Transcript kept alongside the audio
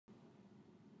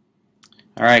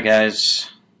Alright guys,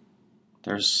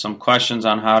 there's some questions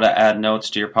on how to add notes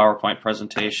to your PowerPoint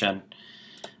presentation.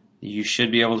 You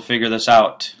should be able to figure this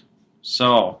out.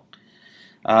 So,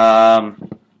 when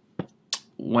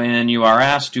you are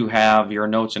asked to have your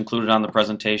notes included on the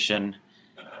presentation,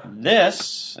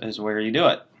 this is where you do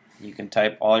it. You can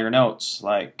type all your notes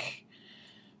like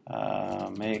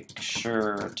make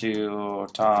sure to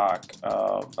talk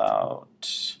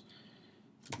about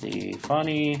the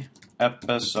funny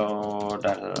episode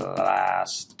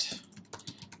last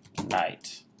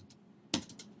night.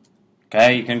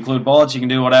 Okay, you can include bullets, you can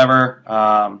do whatever.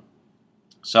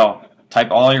 So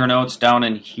type all your notes down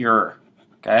in here.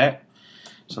 Okay,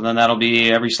 so then that'll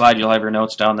be every slide you'll have your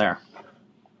notes down there.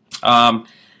 And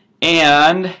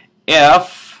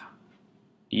if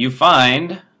you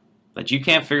find that you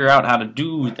can't figure out how to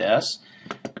do this,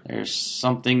 there's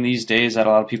something these days that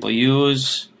a lot of people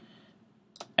use,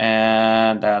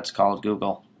 and that's called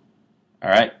Google.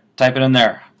 Alright, type it in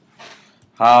there.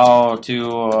 How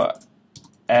to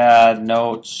add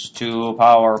notes to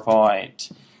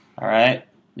PowerPoint. Alright,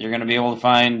 you're going to be able to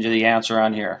find the answer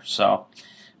on here. So,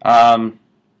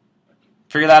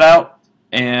 figure that out,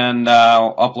 and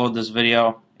I'll upload this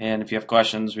video. And if you have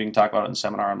questions, we can talk about it in the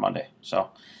seminar on Monday. So,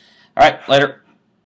 alright, later.